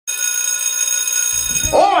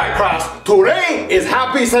class, today is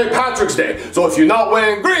Happy St. Patrick's Day. So if you're not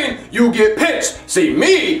wearing green, you get pinched. See,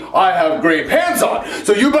 me, I have green pants on.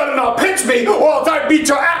 So you better not pinch me or else I beat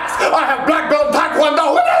your ass. I have black belt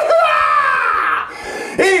taekwondo.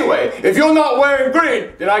 Anyway, if you're not wearing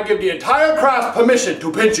green, then I give the entire class permission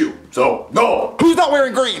to pinch you. So, go. Who's not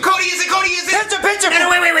wearing green? Cody, is it? Cody, is it? Pinch him, pinch him! No,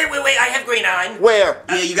 wait, I have green on. Where?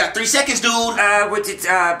 Yeah, you got 3 seconds, dude. What's it,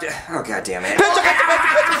 oh, god damn it. Pinch!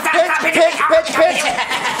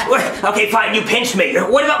 Okay, fine, you pinched me.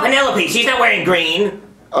 What about Penelope? She's not wearing green.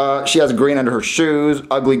 She has green under her shoes,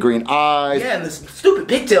 ugly green eyes. Yeah, and the stupid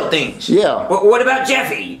pigtail things. Yeah. What about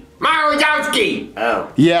Jeffy? Marozowski!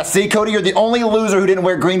 Oh. Yeah, see, Cody, you're the only loser who didn't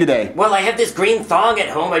wear green today. Well, I have this green thong at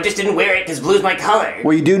home. I just didn't wear it because blue's my color.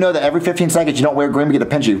 Well, you do know that every 15 seconds you don't wear green, we get to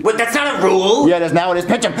pinch you. But that's not a rule. Yeah, it is now. It is.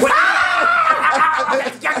 Pinch him. Okay,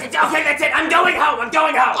 that's it. I'm going home.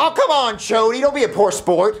 Oh, come on, Cody. Don't be a poor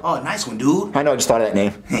sport. Oh, nice one, dude. I know, I just thought of that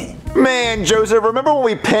name. Man, Joseph, remember when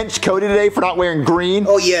we pinched Cody today for not wearing green?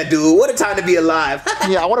 Oh, yeah, dude. What a time to be alive.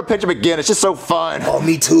 Yeah, I want to pinch him again. It's just so fun. Oh,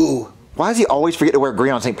 me too. Why does he always forget to wear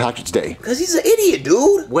green on St. Patrick's Day? Because he's an idiot,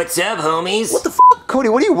 dude. What's up, homies? What the f***? Cody,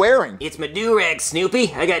 what are you wearing? It's my do-rag,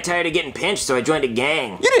 Snoopy. I got tired of getting pinched, so I joined a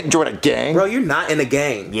gang. You didn't join a gang. Bro, you're not in a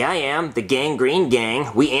gang. Yeah, I am. The Gang Green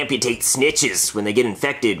Gang. We amputate snitches when they get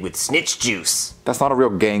infected with snitch juice. That's not a real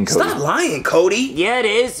gang, Cody. Stop lying, Cody. Yeah, it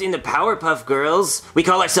is. In the Powerpuff Girls. We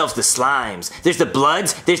call ourselves the Slimes. There's the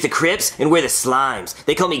Bloods, there's the Crips, and we're the Slimes.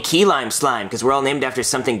 They call me Key Lime Slime because we're all named after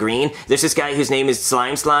something green. There's this guy whose name is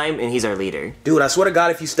Slime, and he's our leader. Dude, I swear to God,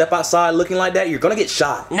 if you step outside looking like that, you're gonna get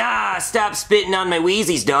shot. Nah, stop spitting on my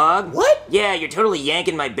Wheezies, dog. What? Yeah, you're totally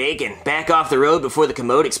yanking my bacon. Back off the road before the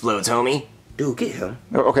commode explodes, homie. Dude, get him.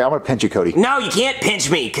 Okay, I'm gonna pinch you, Cody. No, you can't pinch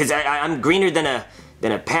me, because I'm greener than a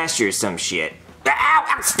pasture or some shit.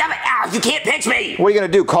 Ow, stop it, ow, you can't pinch me! What are you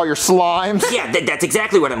gonna do, call your slimes? Yeah, that's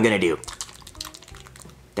exactly what I'm gonna do.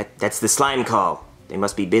 That's the slime call. They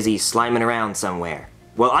must be busy sliming around somewhere.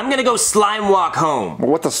 Well, I'm gonna go slime walk home. Well,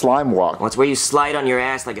 what's a slime walk? Well, it's where you slide on your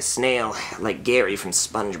ass like a snail, like Gary from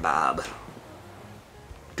SpongeBob.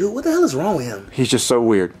 Dude, what the hell is wrong with him? He's just so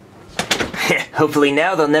weird. Hopefully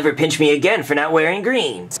now they'll never pinch me again for not wearing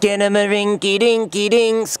green.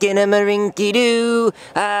 Skinnamarink-a-dinky-ding, skinnamarink-a-doo.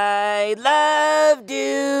 I love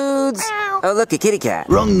dudes. Ow. Oh, look, a kitty cat.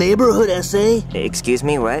 Wrong neighborhood, SA. Excuse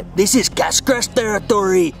me, what? This is Cash Crush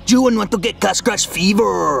territory. You want to get Cash Crush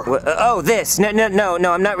fever. Oh, this. No,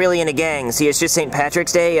 I'm not really in a gang. See, it's just St.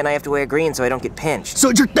 Patrick's Day, and I have to wear green so I don't get pinched. So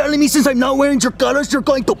you're telling me since I'm not wearing your colors, you're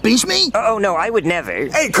going to pinch me? Oh, no, I would never.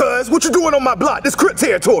 Hey, cuz, what you doing on my block? This Crip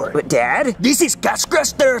territory. But, Dad? This is Cash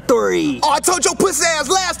Crush territory. Oh, I told your pussy ass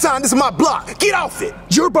last time this is my block. Get off it.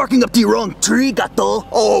 You're barking up the wrong tree, gato.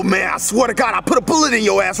 Oh, man, I swear to God, I'll put a bullet in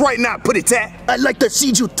your ass right now. Put it that. I'd like to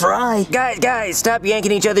see you try. Guys, stop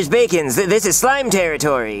yanking each other's bacons. This is slime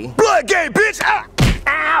territory. Blood game, bitch. Ah.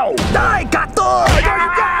 Ow! Die, gato!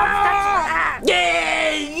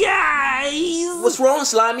 What's wrong,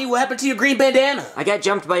 Slimy? What happened to your green bandana? I got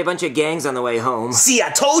jumped by a bunch of gangs on the way home. See, I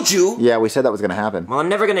told you. Yeah, we said that was gonna happen. Well, I'm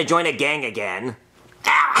never gonna join a gang again.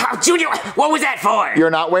 Ow, Junior, what was that for? You're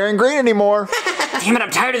not wearing green anymore. Damn it,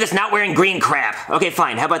 I'm tired of this not wearing green crap. Okay,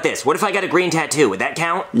 fine, how about this? What if I got a green tattoo? Would that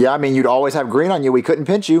count? Yeah, I mean, you'd always have green on you. We couldn't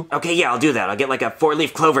pinch you. Okay, yeah, I'll do that. I'll get like a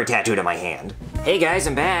 4-leaf clover tattooed on my hand. Hey guys,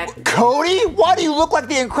 I'm back. Cody, why do you look like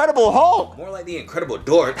the Incredible Hulk? More like the Incredible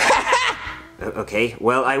Dork. Okay,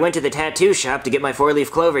 well, I went to the tattoo shop to get my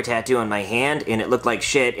 4-leaf clover tattoo on my hand, and it looked like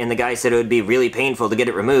shit, and the guy said it would be really painful to get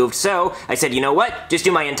it removed, so I said, you know what? Just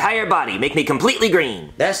do my entire body, make me completely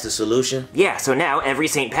green. That's the solution. Yeah, so now, every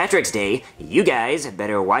St. Patrick's Day, you guys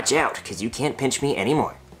better watch out, because you can't pinch me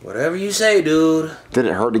anymore. Whatever you say, dude. Did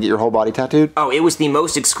it hurt to get your whole body tattooed? Oh, it was the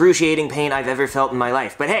most excruciating pain I've ever felt in my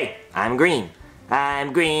life, but hey, I'm green.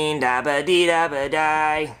 I'm green,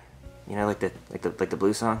 da-ba-dee-da-ba-die. You know, like the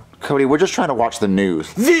blues song? Cody, we're just trying to watch the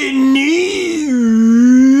news. The news!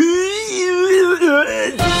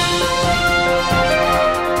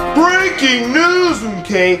 Breaking news,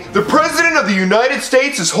 okay? The President of the United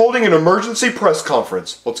States is holding an emergency press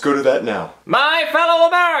conference. Let's go to that now. My fellow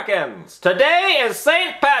Americans, today is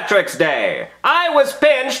St. Patrick's Day. I was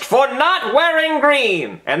pinched for not wearing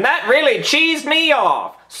green, and that really cheesed me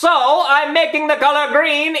off. So, I'm making the color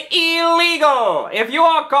green illegal. If you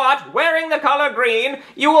are caught wearing the color green,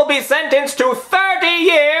 you will be sentenced to 30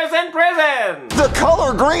 years in prison. The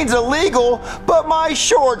color green's illegal, but my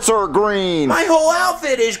shorts are green. My whole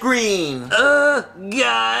outfit is green.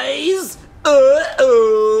 Guys?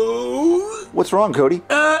 Uh-oh. What's wrong, Cody?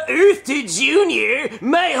 Earth to Junior,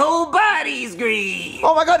 my whole body's green.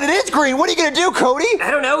 Oh my god, it is green! What are you gonna do, Cody?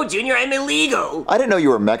 I don't know, Junior, I'm illegal. I didn't know you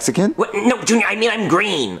were Mexican. What? No, Junior, I mean I'm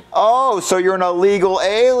green. Oh, so you're an illegal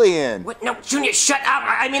alien. What? No, Junior, shut up.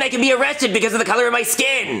 I mean I can be arrested because of the color of my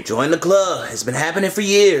skin. Join the club. It's been happening for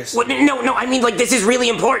years. What? No, I mean like this is really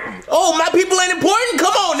important. Oh, my people ain't important?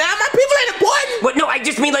 Come on now, my people ain't important. What? No, I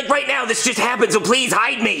just mean like right now this just happened, so please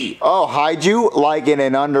hide me. Oh, hide you? Like in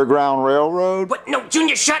an underground railroad? What? No,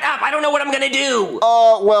 Junior, shut up. I don't know what I'm gonna do.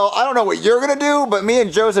 Well, I don't know what you're gonna do, but me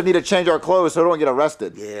and Joseph need to change our clothes so we don't get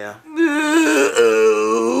arrested. Yeah.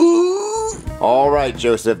 All right,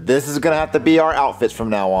 Joseph, this is gonna have to be our outfits from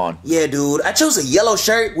now on. Yeah, dude. I chose a yellow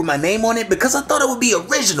shirt with my name on it because I thought it would be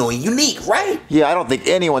original and unique, right? Yeah, I don't think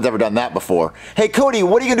anyone's ever done that before. Hey, Cody,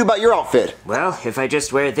 what are you gonna do about your outfit? Well, if I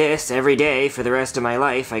just wear this every day for the rest of my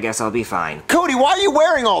life, I guess I'll be fine. Cody, why are you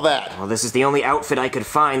wearing all that? Well, this is the only outfit I could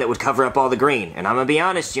find that would cover up all the green. And I'm gonna be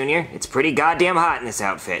honest, Junior, it's pretty goddamn hot in this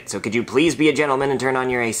outfit. So could you please be a gentleman and turn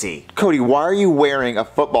on your AC? Cody, why are you wearing a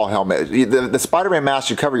football helmet? The Spider-Man mask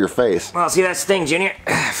should cover your face. Well, see, that's the thing, Junior.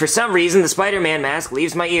 For some reason, the Spider-Man mask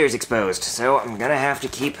leaves my ears exposed. So I'm gonna have to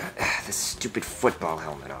keep this stupid football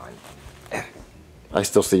helmet on. I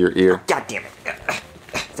still see your ear. God damn it.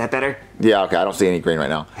 Is that better? Yeah, okay, I don't see any green right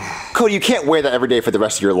now. Cody, you can't wear that every day for the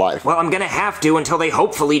rest of your life. Well, I'm gonna have to until they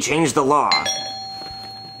hopefully change the law.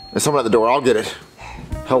 There's someone at the door, I'll get it.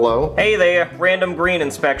 Hello? Hey there, random green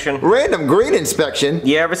inspection. Random green inspection?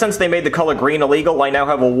 Yeah, ever since they made the color green illegal, I now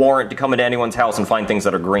have a warrant to come into anyone's house and find things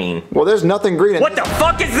that are green. Well, there's nothing green in What the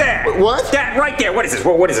fuck is that? What? That right there, what is this?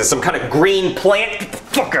 What is this, some kind of green plant? Get the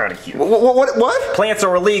fuck out of here. What? Plants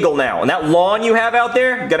are illegal now, and that lawn you have out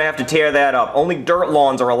there, gonna have to tear that up. Only dirt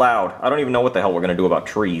lawns are allowed. I don't even know what the hell we're gonna do about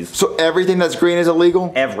trees. So everything that's green is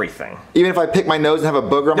illegal? Everything. Even if I pick my nose and have a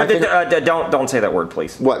booger on my finger? Don't say that word,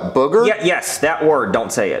 please. What, booger? Yeah, yes, that word,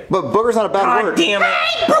 don't say it. But booger's not a bad God word. damn it.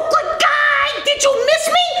 Hey, Brooklyn guy! Did you miss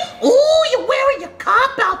me? Ooh, you're wearing your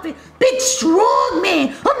cop outfit. Big, strong man.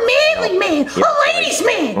 A manly man. A ladies'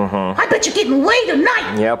 man. I bet you're getting laid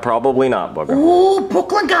tonight. Yeah, probably not, Booger. Ooh,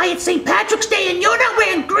 Brooklyn guy, it's St. Patrick's Day and you're not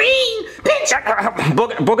wearing green. Pinch.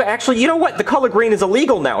 Booger, actually, you know what? The color green is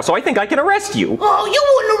illegal now, so I think I can arrest you. Oh, you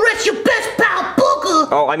wouldn't arrest your best pal, Booger.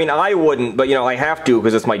 Oh, I mean, I wouldn't, but, you know, I have to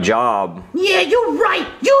because it's my job. Yeah, you're right.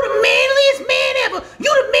 You're the manliest man ever.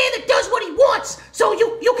 You're the man that does what he wants. So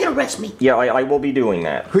you can arrest me. Yeah, I will be doing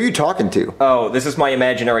that. Who are you talking to? Oh, this is my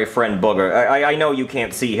imaginary friend Booger. I know you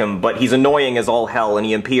can't see him, but he's annoying as all hell, and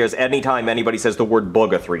he appears anytime anybody says the word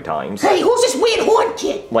Booger 3 times. Hey, who's this weird horn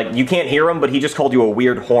kid? Like, you can't hear him, but he just called you a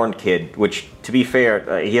weird horned kid, which, to be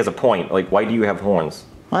fair, he has a point. Like, why do you have horns?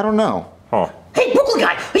 I don't know. Huh. Hey, Brooklyn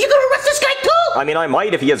guy, are you gonna arrest this guy too? I mean, I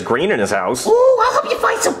might if he has green in his house. Ooh, I'll help you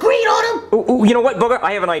find some green on him. Ooh, you know what, Booger?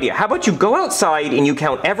 I have an idea. How about you go outside and you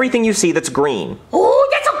count everything you see that's green? Ooh,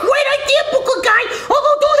 that's a great idea, Brooklyn guy. I'll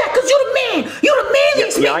go do that, because you're the man. You're the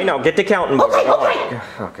manliest man. Yeah, I know. Get to counting, Booger. Okay.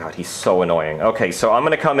 Oh, God, he's so annoying. Okay, so I'm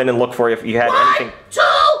gonna come in and look for you if you had 1, anything... 2,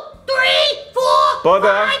 3, 4,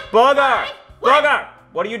 Booger! 5. Booger! What? Booger!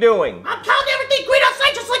 What are you doing? I'm counting everything green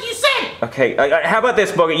outside just like you said. Okay, how about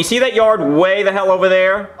this, Booger? You see that yard way the hell over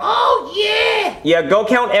there? Oh, yeah. Yeah, go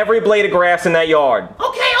count every blade of grass in that yard. Okay,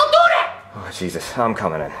 I'll do that. Oh, Jesus, I'm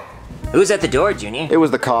coming in. Who's at the door, Junior? It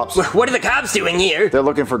was the cops. What are the cops doing here? They're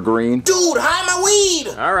looking for green. Dude, hide my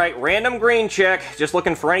weed! All right, random green check. Just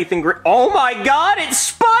looking for anything green. Oh my God, it's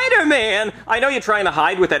Spider-Man! I know you're trying to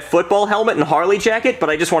hide with that football helmet and Harley jacket, but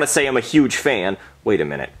I just want to say I'm a huge fan. Wait a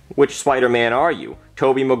minute. Which Spider-Man are you?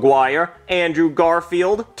 Tobey Maguire? Andrew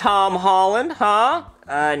Garfield? Tom Holland? Huh?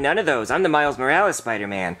 None of those. I'm the Miles Morales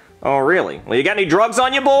Spider-Man. Oh, really? Well, you got any drugs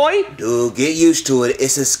on you, boy? Dude, get used to it.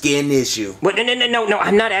 It's a skin issue. What? No,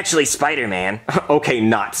 I'm not actually Spider-Man. Okay,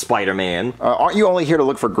 not Spider-Man. Aren't you only here to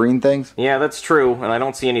look for green things? Yeah, that's true, and I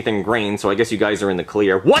don't see anything green, so I guess you guys are in the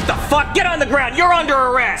clear. What the fuck? Get on the ground! You're under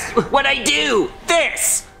arrest! What'd I do?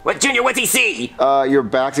 This! What, Junior, what's he see? Your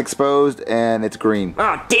back's exposed and it's green.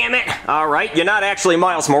 Oh, damn it! Alright, you're not actually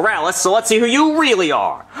Miles Morales, so let's see who you really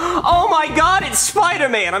are. Oh my God, it's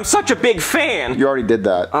Spider-Man! I'm such a big fan! You already did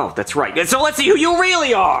that. Oh, that's right. So let's see who you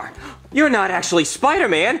really are! You're not actually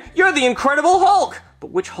Spider-Man, you're the Incredible Hulk! But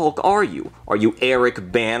which Hulk are you? Are you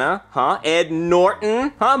Eric Bana? Huh? Ed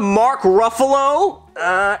Norton? Huh? Mark Ruffalo?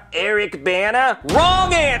 Eric Bana?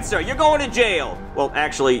 Wrong answer! You're going to jail! Well,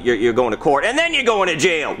 actually, you're going to court, and then you're going to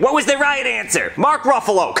jail! What was the right answer? Mark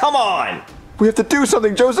Ruffalo, come on! We have to do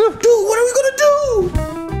something, Joseph! Dude, what are we gonna do?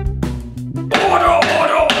 Order!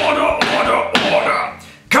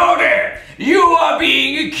 Cody, you are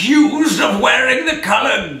being accused of wearing the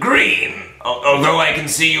color green. Although I can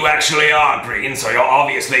see you actually are green, so you're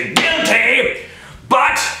obviously guilty.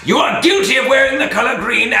 But you are guilty of wearing the color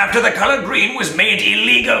green after the color green was made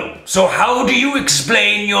illegal. So how do you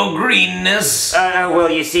explain your greenness? Well,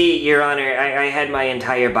 you see, Your Honor, I had my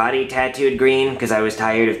entire body tattooed green because I was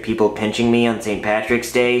tired of people pinching me on St.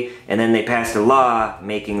 Patrick's Day, and then they passed a law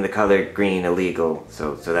making the color green illegal.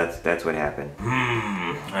 So that's what happened.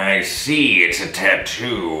 I see, it's a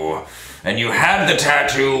tattoo. And you had the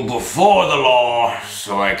tattoo before the law,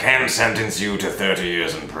 so I can sentence you to 30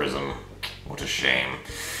 years in prison. What a shame.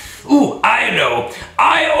 Ooh, I know.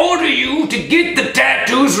 I order you to get the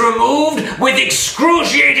tattoos removed with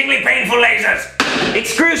excruciatingly painful lasers.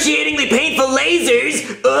 Excruciatingly painful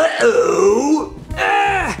lasers? Uh-oh.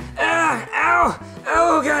 Ow.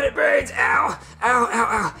 Oh, God, it burns. Ow.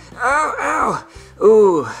 Ow.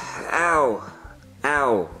 Ooh, ow.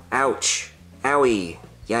 Ouch. Owie.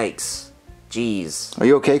 Yikes. Jeez. Are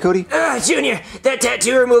you okay, Cody? Junior, that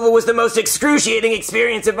tattoo removal was the most excruciating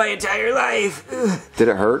experience of my entire life. Did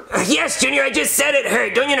it hurt? Yes, Junior, I just said it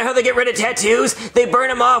hurt. Don't you know how they get rid of tattoos? They burn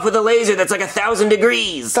them off with a laser that's like 1,000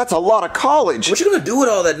 degrees. That's a lot of college. What you gonna do with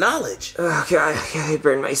all that knowledge? Oh, God, it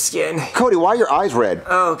burned my skin. Cody, why are your eyes red?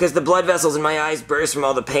 Oh, because the blood vessels in my eyes burst from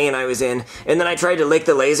all the pain I was in. And then I tried to lick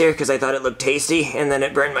the laser because I thought it looked tasty, and then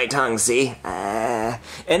it burned my tongue, see?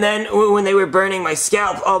 And then when they were burning my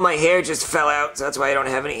scalp, all my hair just fell out, so that's why I don't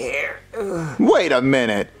have any hair. Ugh. Wait a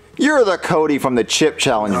minute. You're the Cody from the Chip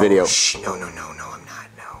Challenge video. Shh, no, I'm not,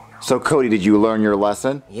 no. So Cody, did you learn your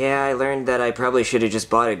lesson? Yeah, I learned that I probably should have just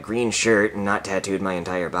bought a green shirt and not tattooed my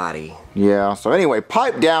entire body. Yeah, so anyway,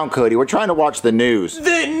 pipe down, Cody. We're trying to watch the news.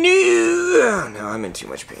 The news! Oh, no, I'm in too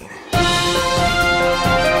much pain.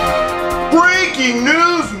 Breaking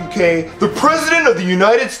news, McKay! The President of the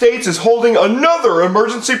United States is holding another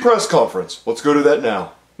emergency press conference. Let's go to that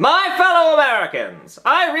now. My fellow Americans,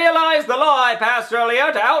 I realize the law I passed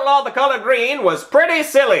earlier to outlaw the color green was pretty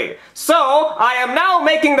silly. So, I am now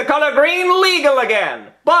making the color green legal again.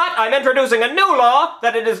 But I'm introducing a new law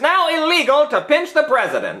that it is now illegal to pinch the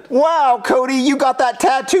president. Wow, Cody, you got that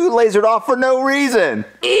tattoo lasered off for no reason.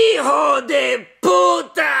 Hijo de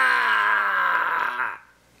puta!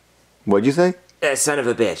 What'd you say? Son of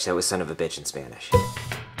a bitch. That was son of a bitch in Spanish.